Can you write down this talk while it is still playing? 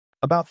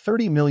About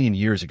 30 million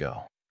years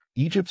ago,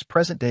 Egypt's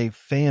present-day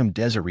Fayoum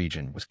desert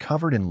region was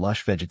covered in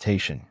lush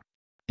vegetation.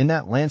 In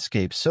that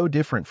landscape so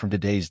different from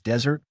today's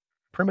desert,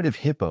 primitive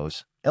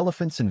hippos,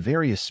 elephants, and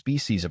various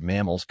species of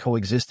mammals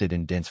coexisted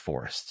in dense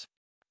forests.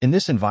 In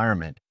this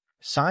environment,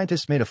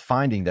 scientists made a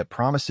finding that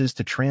promises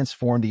to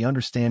transform the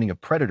understanding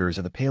of predators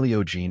of the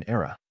Paleogene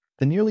era.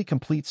 The nearly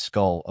complete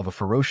skull of a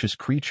ferocious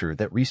creature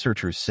that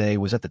researchers say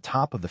was at the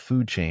top of the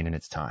food chain in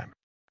its time.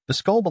 The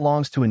skull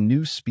belongs to a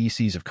new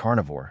species of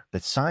carnivore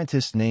that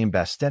scientists named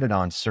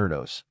Bastetodon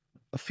Syrtos,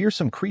 a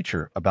fearsome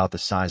creature about the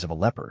size of a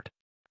leopard.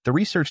 The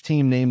research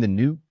team named the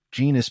new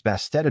genus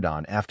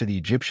Bastetodon after the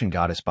Egyptian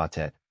goddess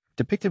Bastet,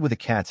 depicted with a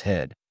cat's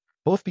head,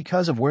 both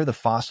because of where the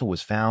fossil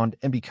was found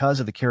and because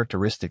of the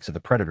characteristics of the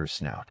predator's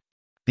snout.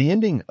 The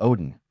ending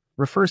Odin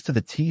refers to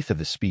the teeth of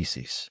the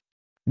species.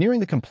 Nearing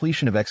the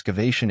completion of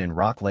excavation in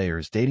rock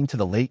layers dating to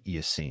the late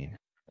Eocene,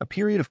 a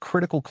period of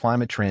critical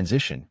climate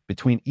transition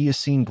between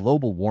Eocene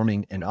global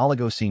warming and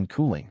Oligocene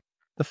cooling,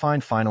 the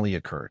find finally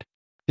occurred.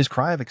 His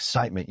cry of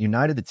excitement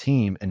united the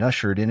team and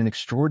ushered in an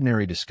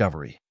extraordinary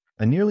discovery,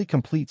 a nearly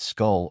complete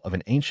skull of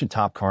an ancient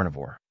top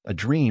carnivore, a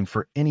dream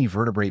for any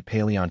vertebrate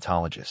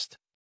paleontologist.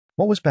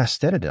 What was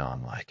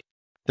Bastetodon like?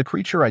 The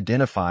creature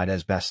identified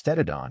as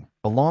Bastetodon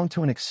belonged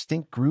to an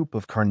extinct group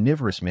of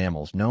carnivorous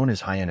mammals known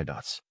as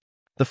hyenodots.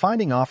 The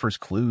finding offers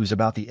clues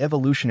about the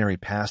evolutionary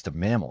past of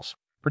mammals,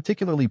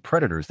 particularly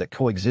predators that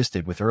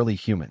coexisted with early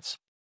humans.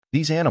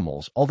 These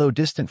animals, although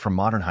distant from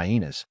modern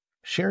hyenas,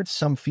 shared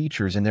some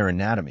features in their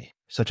anatomy,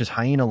 such as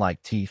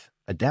hyena-like teeth,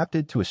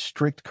 adapted to a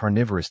strict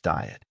carnivorous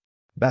diet.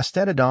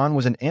 Bastetodon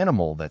was an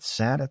animal that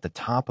sat at the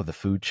top of the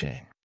food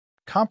chain.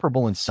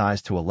 Comparable in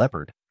size to a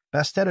leopard,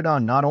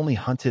 Bastetodon not only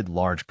hunted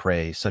large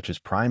prey such as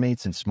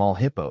primates and small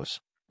hippos,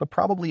 but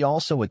probably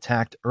also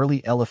attacked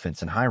early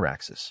elephants and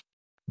hyraxes.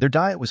 Their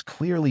diet was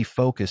clearly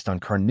focused on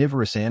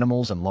carnivorous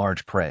animals and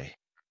large prey,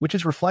 which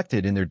is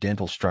reflected in their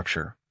dental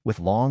structure, with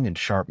long and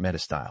sharp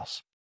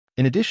metastyles.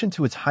 In addition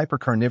to its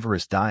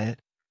hypercarnivorous diet,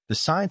 the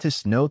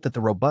scientists note that the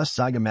robust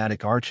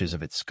zygomatic arches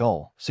of its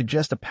skull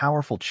suggest a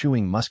powerful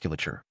chewing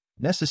musculature,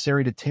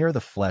 necessary to tear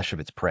the flesh of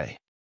its prey.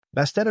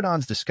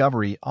 Bastetodon's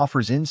discovery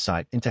offers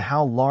insight into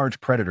how large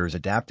predators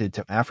adapted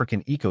to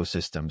African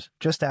ecosystems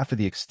just after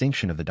the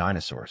extinction of the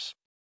dinosaurs.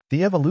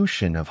 The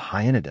evolution of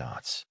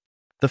hyenodots.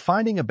 The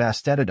finding of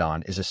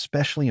Bastetodon is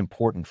especially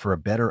important for a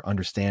better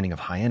understanding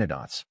of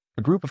hyenodots,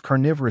 a group of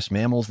carnivorous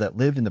mammals that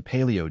lived in the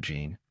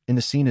Paleogene, in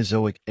the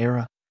Cenozoic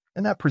era,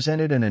 and that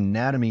presented an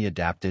anatomy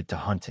adapted to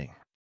hunting.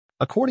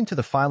 According to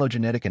the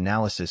phylogenetic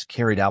analysis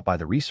carried out by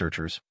the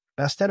researchers,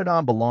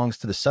 Bastetodon belongs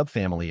to the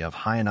subfamily of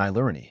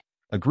Hyonilurinae,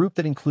 a group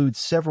that includes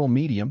several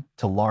medium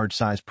to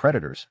large-sized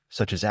predators,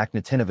 such as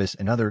Achnatinovus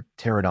and other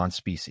pterodon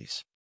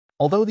species.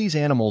 Although these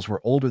animals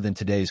were older than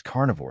today's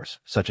carnivores,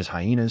 such as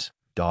hyenas,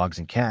 dogs,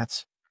 and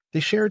cats, they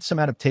shared some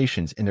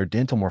adaptations in their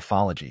dental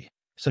morphology,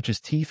 such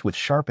as teeth with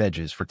sharp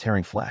edges for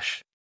tearing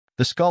flesh.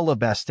 The skull of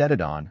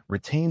Bastetodon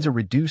retains a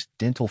reduced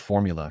dental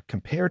formula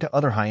compared to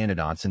other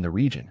hyenodots in the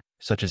region,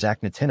 such as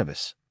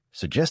Achnatinovus,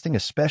 suggesting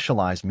a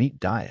specialized meat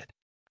diet.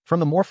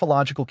 From the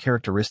morphological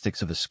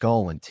characteristics of the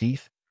skull and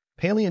teeth,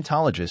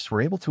 paleontologists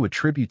were able to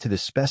attribute to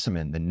this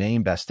specimen the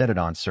name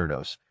Bastetodon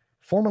Syrtos,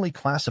 formerly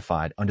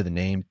classified under the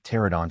name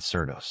Pterodon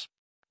Syrtos.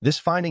 This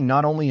finding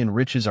not only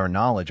enriches our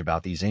knowledge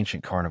about these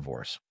ancient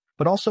carnivores,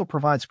 but also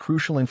provides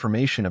crucial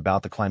information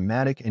about the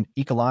climatic and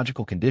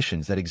ecological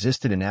conditions that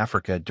existed in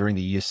Africa during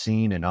the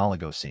Eocene and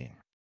Oligocene.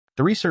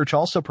 The research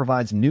also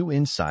provides new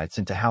insights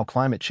into how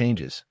climate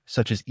changes,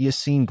 such as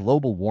Eocene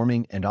global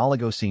warming and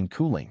Oligocene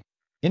cooling,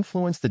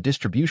 influence the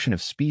distribution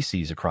of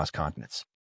species across continents.